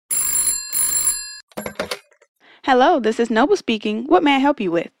Hello, this is Noble speaking. What may I help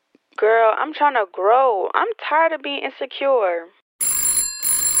you with? Girl, I'm trying to grow. I'm tired of being insecure.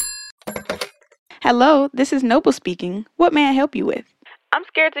 Hello, this is Noble speaking. What may I help you with? I'm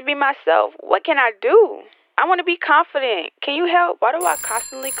scared to be myself. What can I do? I want to be confident. Can you help? Why do I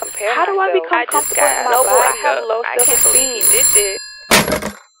constantly compare How do I myself? become comfortable with my Noble, body? I have low I can't self-esteem.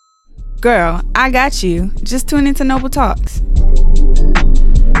 believe Girl, I got you. Just tune into Noble Talks.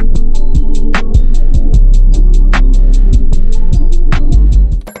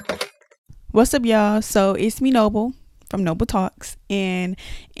 What's up, y'all? So it's me, Noble, from Noble Talks, and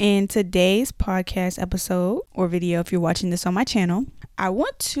in today's podcast episode or video, if you're watching this on my channel, I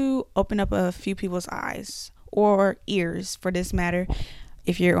want to open up a few people's eyes or ears, for this matter,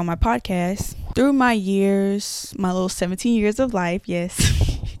 if you're on my podcast. Through my years, my little 17 years of life,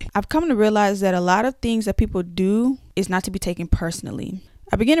 yes, I've come to realize that a lot of things that people do is not to be taken personally.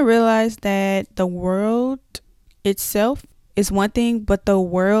 I begin to realize that the world itself is one thing, but the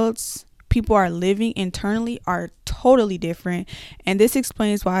world's people are living internally are totally different. And this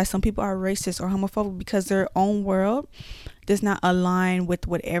explains why some people are racist or homophobic, because their own world does not align with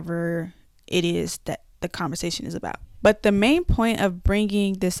whatever it is that the conversation is about. But the main point of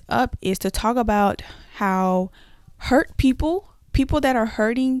bringing this up is to talk about how people that are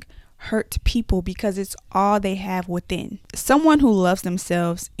hurt people, because it's all they have within. Someone who loves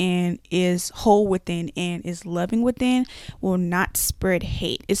themselves and is whole within and is loving within will not spread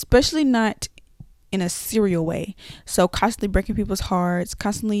hate, especially not in a serial way. So constantly breaking people's hearts,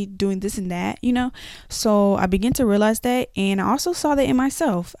 constantly doing this and that, So I began to realize that, and I also saw that in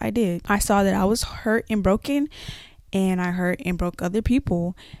myself. I saw that I was hurt and broken, and I hurt and broke other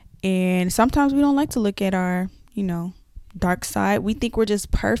people. And sometimes we don't like to look at our, dark side. We think we're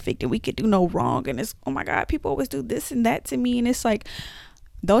just perfect and we could do no wrong, and it's, oh my God, people always do this and that to me, and it's like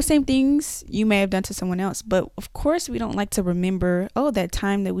those same things you may have done to someone else. But of course we don't like to remember, that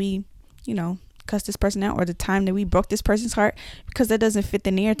time that we cussed this person out, or the time that we broke this person's heart, because that doesn't fit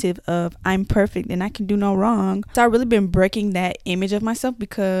the narrative of I'm perfect and I can do no wrong. So I've really been breaking that image of myself,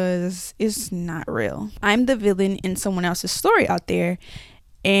 because it's not real. I'm the villain in someone else's story out there,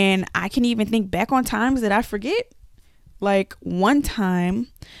 and I can even think back on times that I forget. Like one time,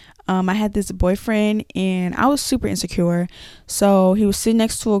 I had this boyfriend and I was super insecure. So he was sitting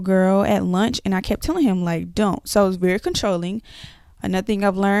next to a girl at lunch, and I kept telling him, like, don't. So I was very controlling. Another thing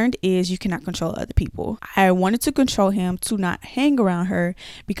I've learned is you cannot control other people. I wanted to control him to not hang around her,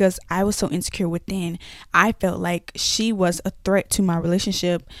 because I was so insecure within. I felt like she was a threat to my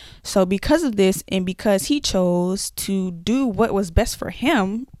relationship. So because of this, and because he chose to do what was best for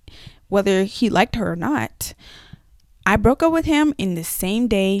him, whether he liked her or not, I broke up with him in the same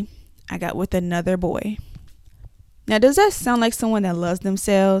day I got with another boy. Now, does that sound like someone that loves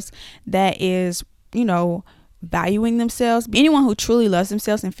themselves, that is, valuing themselves? Anyone who truly loves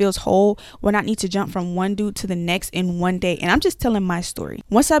themselves and feels whole will not need to jump from one dude to the next in one day. And I'm just telling my story.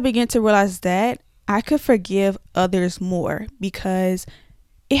 Once I began to realize that, I could forgive others more, because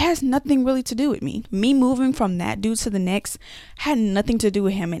it has nothing really to do with me. Me moving from that dude to the next had nothing to do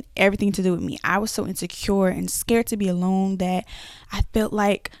with him and everything to do with me. I was so insecure and scared to be alone that I felt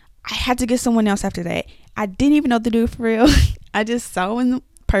like I had to get someone else after that. I didn't even know the dude for real. I just saw him in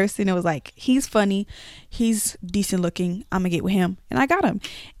person. It was like, he's funny, he's decent looking, I'm gonna get with him, and I got him.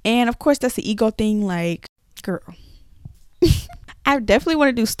 And of course, that's the ego thing. Like, girl, I definitely want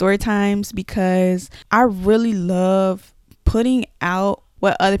to do story times, because I really love putting out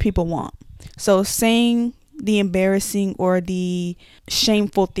what other people want. So saying the embarrassing or the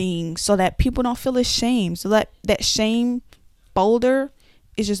shameful things, so that people don't feel ashamed, so that shame folder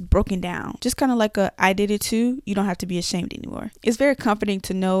is just broken down. Just kind of like I did it too. You don't have to be ashamed anymore. It's very comforting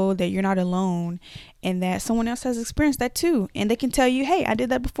to know that you're not alone, and that someone else has experienced that too, and they can tell you, hey, I did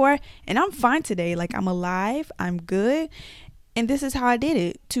that before and I'm fine today. Like, I'm alive, I'm good, and this is how I did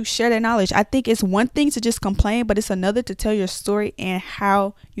it. To share that knowledge. I think it's one thing to just complain, but it's another to tell your story and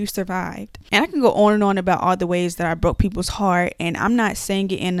how you survived. And I can go on and on about all the ways that I broke people's heart, and I'm not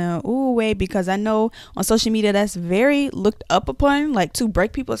saying it in a way, because I know on social media that's very looked up upon, like to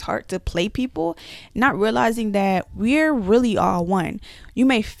break people's heart, to play people, not realizing that we're really all one. You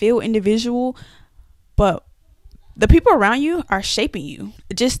may feel individual, but the people around you are shaping you.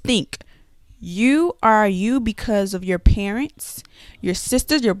 Just think. You are you because of your parents, your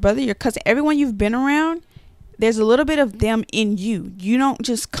sisters, your brother, your cousin, everyone you've been around. There's a little bit of them in you. You don't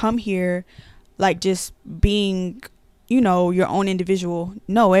just come here like just being, your own individual.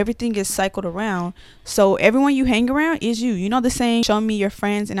 No, everything is cycled around. So everyone you hang around is you. You know the saying, show me your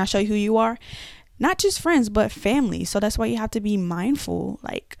friends and I'll show you who you are. Not just friends, but family. So that's why you have to be mindful.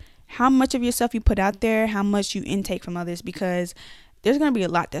 Like, how much of yourself you put out there, how much you intake from others, because there's going to be a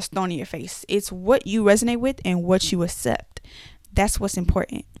lot that's thrown in your face. It's what you resonate with and what you accept. That's what's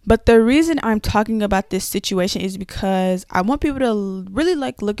important. But the reason I'm talking about this situation is because I want people to really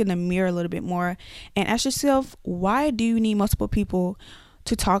look in the mirror a little bit more and ask yourself, why do you need multiple people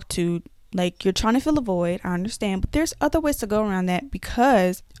to talk to? Like, you're trying to fill a void, I understand, but there's other ways to go around that,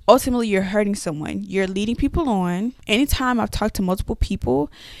 because ultimately you're hurting someone. You're leading people on. Anytime I've talked to multiple people,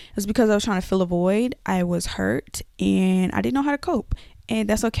 it's because I was trying to fill a void. I was hurt and I didn't know how to cope. And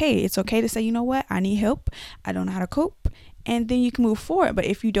that's okay. It's okay to say, you know what? I need help. I don't know how to cope. And then you can move forward. But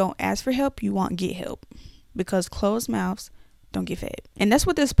if you don't ask for help, you won't get help, because closed mouths don't get fed. And that's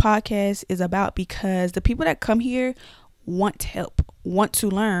what this podcast is about, because the people that come here want help, want to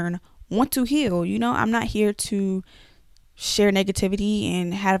learn, want to heal. I'm not here to share negativity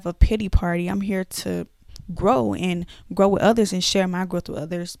and have a pity party. I'm here to grow with others and share my growth with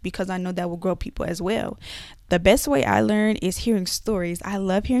others, because I know that will grow people as well. The best way I learn is hearing stories. I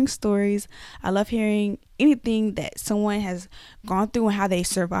love hearing stories. I love hearing anything that someone has gone through and how they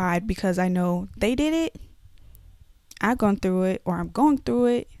survived, because I know they did it. I've gone through it, or I'm going through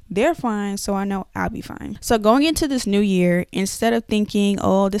it. They're fine, so I know I'll be fine. So going into this new year, instead of thinking,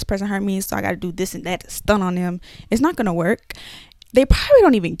 oh, this person hurt me, so I got to do this and that to stun on them, it's not going to work. They probably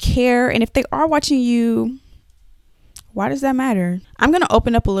don't even care. And if they are watching you, why does that matter? I'm going to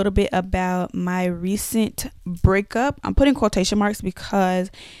open up a little bit about my recent breakup. I'm putting quotation marks because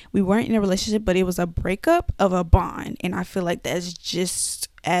we weren't in a relationship, but it was a breakup of a bond. And I feel like that's just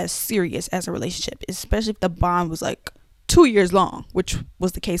as serious as a relationship, especially if the bond was 2 years long, which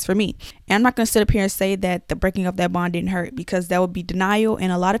was the case for me. And I'm not going to sit up here and say that the breaking of that bond didn't hurt, because that would be denial.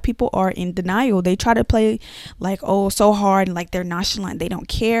 And a lot of people are in denial. They try to play so hard and they're nonchalant. They don't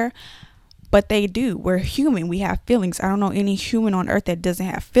care, but they do. We're human. We have feelings. I don't know any human on earth that doesn't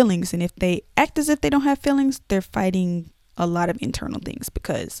have feelings. And if they act as if they don't have feelings, they're fighting a lot of internal things,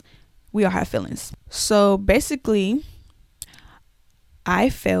 because we all have feelings. So basically, I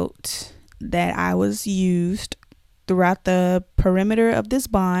felt that I was used throughout the perimeter of this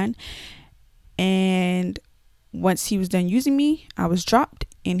bond, and once he was done using me, I was dropped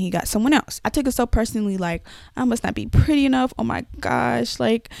and he got someone else. I took it so personally, I must not be pretty enough. Oh my gosh,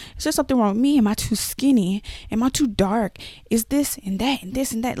 is there something wrong with me? Am I too skinny? Am I too dark? Is this and that and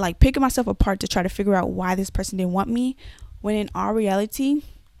this and that? Picking myself apart to try to figure out why this person didn't want me, when in all reality,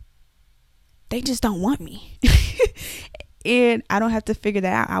 they just don't want me. And I don't have to figure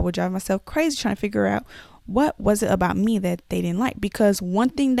that out. I would drive myself crazy trying to figure out what was it about me that they didn't like, because one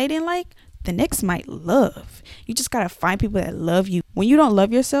thing they didn't like, the next might love. You just got to find people that love you. When you don't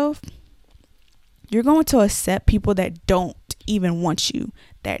love yourself, you're going to accept people that don't even want you,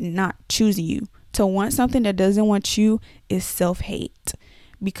 that not choosing you. To want something that doesn't want you is self-hate,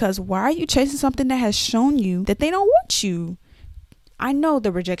 because why are you chasing something that has shown you that they don't want you? I know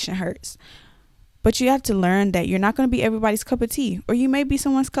the rejection hurts, but you have to learn that you're not going to be everybody's cup of tea. Or you may be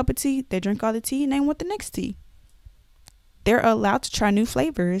someone's cup of tea. They drink all the tea and they want the next tea. They're allowed to try new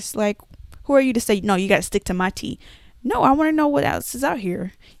flavors. Who are you to say, no, you got to stick to my tea? No, I want to know what else is out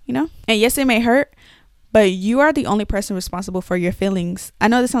here, And yes, it may hurt, but you are the only person responsible for your feelings. I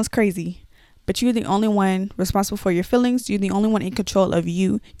know this sounds crazy, but you're the only one responsible for your feelings. You're the only one in control of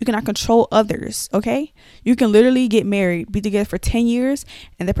you. You cannot control others, okay? You can literally get married, be together for 10 years,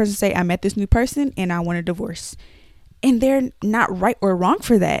 and the person say, I met this new person and I want a divorce. And they're not right or wrong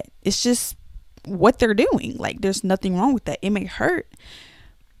for that. It's just what they're doing. There's nothing wrong with that. It may hurt,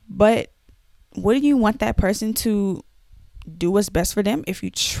 but wouldn't you want that person to do what's best for them if you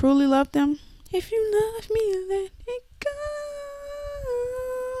truly love them? If you love me, let it go.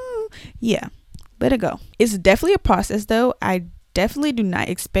 Yeah, let it go. It's definitely a process, though. I definitely do not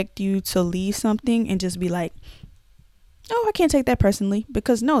expect you to leave something and just be like, oh, I can't take that personally,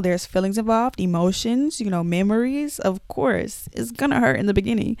 because no, there's feelings involved, emotions, memories. Of course, it's gonna hurt in the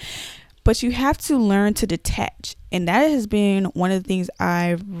beginning, but you have to learn to detach. And that has been one of the things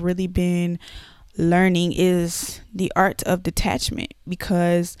I've really been learning, is the art of detachment,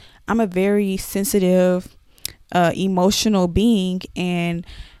 because I'm a very sensitive, emotional being. And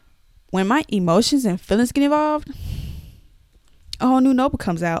when my emotions and feelings get involved, a whole new Noble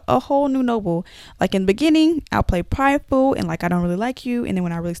comes out. A whole new Noble. In the beginning, I'll play prideful and I don't really like you. And then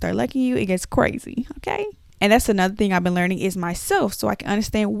when I really start liking you, it gets crazy. Okay. And that's another thing I've been learning, is myself, so I can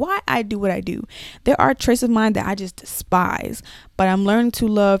understand why I do what I do. There are traits of mine that I just despise, but I'm learning to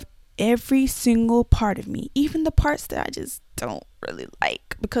love every single part of me, even the parts that I just don't really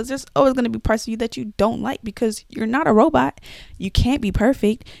like, because there's always going to be parts of you that you don't like because you're not a robot. You can't be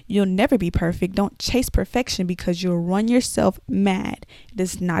perfect. You'll never be perfect. Don't chase perfection because you'll run yourself mad. It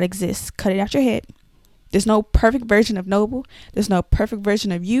does not exist. Cut it out your head. There's no perfect version of Noble. There's no perfect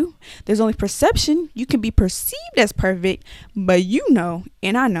version of you. There's only perception. You can be perceived as perfect, but you know,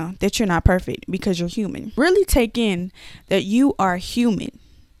 and I know that you're not perfect because you're human. Really take in that you are human.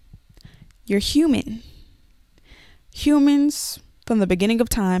 You're human. Humans from the beginning of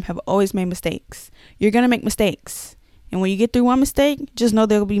time have always made mistakes. You're going to make mistakes. And when you get through one mistake, just know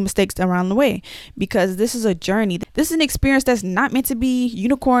there will be mistakes around the way, because this is a journey. This is an experience that's not meant to be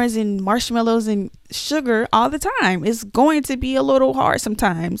unicorns and marshmallows and sugar all the time. It's going to be a little hard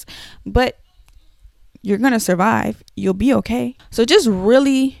sometimes, but you're going to survive. You'll be okay. So just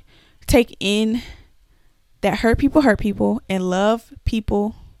really take in that hurt people and love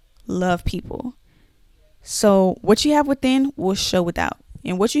people love people. So what you have within will show without.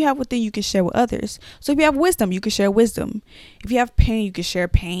 And what you have within, you can share with others. So if you have wisdom, you can share wisdom. If you have pain, you can share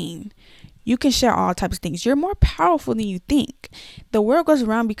pain. You can share all types of things. You're more powerful than you think. The world goes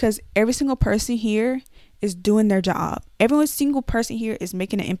around because every single person here is doing their job. Every single person here is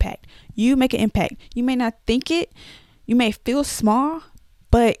making an impact. You make an impact. You may not think it. You may feel small,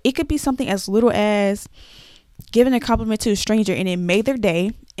 but it could be something as little as giving a compliment to a stranger and it made their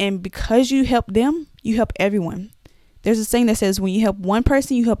day. And because you help them, you help everyone. There's a saying that says when you help one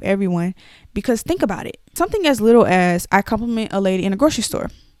person, you help everyone. Because think about it. Something as little as I compliment a lady in a grocery store.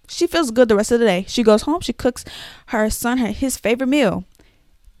 She feels good the rest of the day. She goes home. She cooks her son his favorite meal.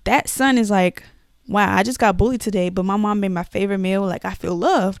 That son is like, wow, I just got bullied today, but my mom made my favorite meal. Like, I feel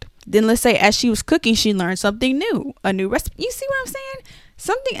loved. Then let's say as she was cooking, she learned something new, a new recipe. You see what I'm saying?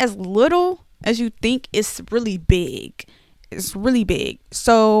 Something as little as you think is really big. It's really big.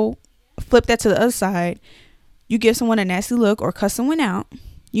 So flip that to the other side. You give someone a nasty look or cuss someone out,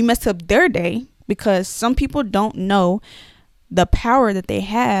 you mess up their day, because some people don't know the power that they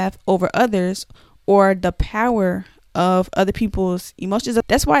have over others or the power of other people's emotions.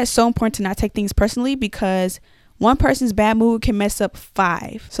 That's why it's so important to not take things personally, because one person's bad mood can mess up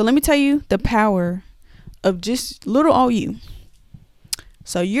 5. So let me tell you the power of just little old you.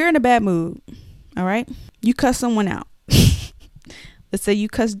 So you're in a bad mood. All right. You cuss someone out. Let's say you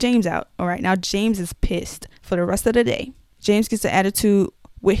cuss James out. All right. Now James is pissed for the rest of the day. James gets an attitude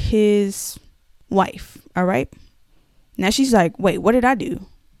with his wife. All right. Now she's like, wait, what did I do?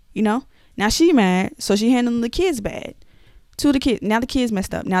 You know, now she mad. So she handling the kids bad. To the kid. Now the kids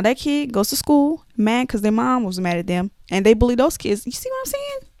messed up. Now that kid goes to school mad because their mom was mad at them and they bully those kids. You see what I'm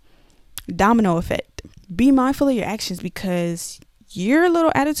saying? Domino effect. Be mindful of your actions, because your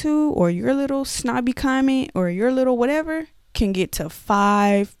little attitude or your little snobby comment or your little whatever can get to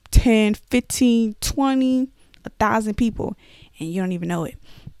 5, 10, 15, 20, 1,000 people, and you don't even know it.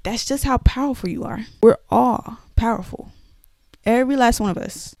 That's just how powerful you are. We're all powerful. Every last one of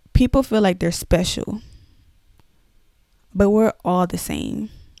us. People feel like they're special, but we're all the same.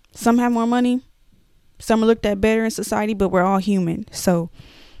 Some have more money. Some are looked at better in society, but we're all human. So,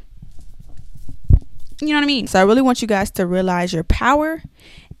 you know what I mean? So I really want you guys to realize your power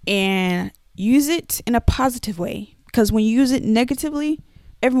and use it in a positive way. Because when you use it negatively,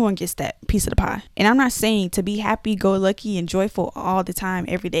 everyone gets that piece of the pie. And I'm not saying to be happy, go lucky, and joyful all the time,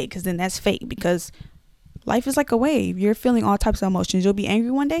 every day, because then that's fake. Because life is like a wave. You're feeling all types of emotions. You'll be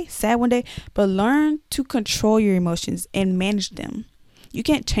angry one day, sad one day, but learn to control your emotions and manage them. You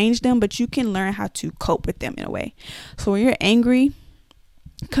can't change them, but you can learn how to cope with them in a way. So when you're angry,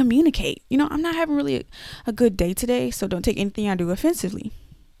 communicate. You know, I'm not having really a good day today, so don't take anything I do offensively.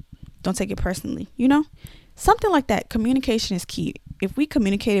 Don't take it personally, you know? Something like that. Communication is key. If we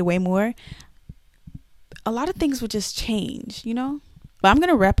communicated way more, a lot of things would just change, you know? But I'm going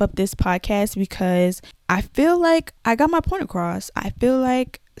to wrap up this podcast because I feel like I got my point across. I feel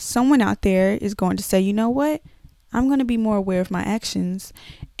like someone out there is going to say, you know what? I'm going to be more aware of my actions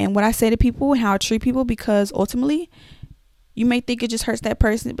and what I say to people and how I treat people, because ultimately you may think it just hurts that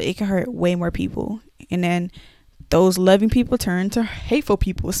person, but it can hurt way more people. And then those loving people turn to hateful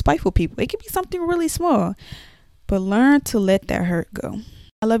people, spiteful people. It could be something really small, but learn to let that hurt go.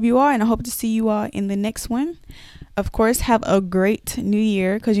 I love you all, and I hope to see you all in the next one. Of course, have a great new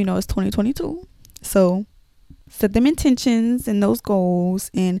year, because you know it's 2022. So set them intentions and those goals,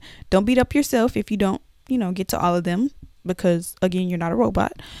 and don't beat up yourself if you don't, get to all of them, because again, you're not a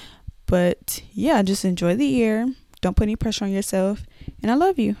robot. But yeah, just enjoy the year. Don't put any pressure on yourself. And I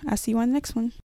love you. I'll see you on the next one.